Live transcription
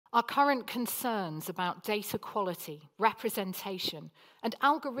Our current concerns about data quality, representation, and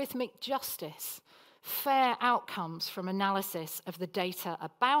algorithmic justice, fair outcomes from analysis of the data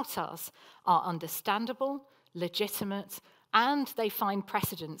about us, are understandable, legitimate, and they find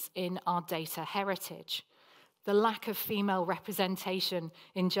precedence in our data heritage. The lack of female representation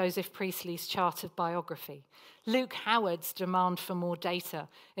in Joseph Priestley's chart of biography, Luke Howard's demand for more data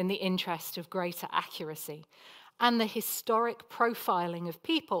in the interest of greater accuracy, and the historic profiling of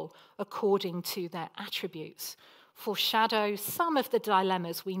people according to their attributes foreshadow some of the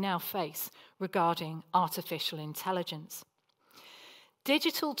dilemmas we now face regarding artificial intelligence.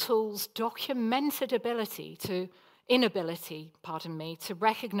 Digital tools' documented inability to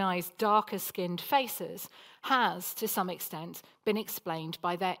recognize darker-skinned faces has, to some extent, been explained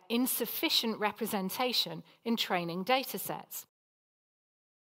by their insufficient representation in training data sets.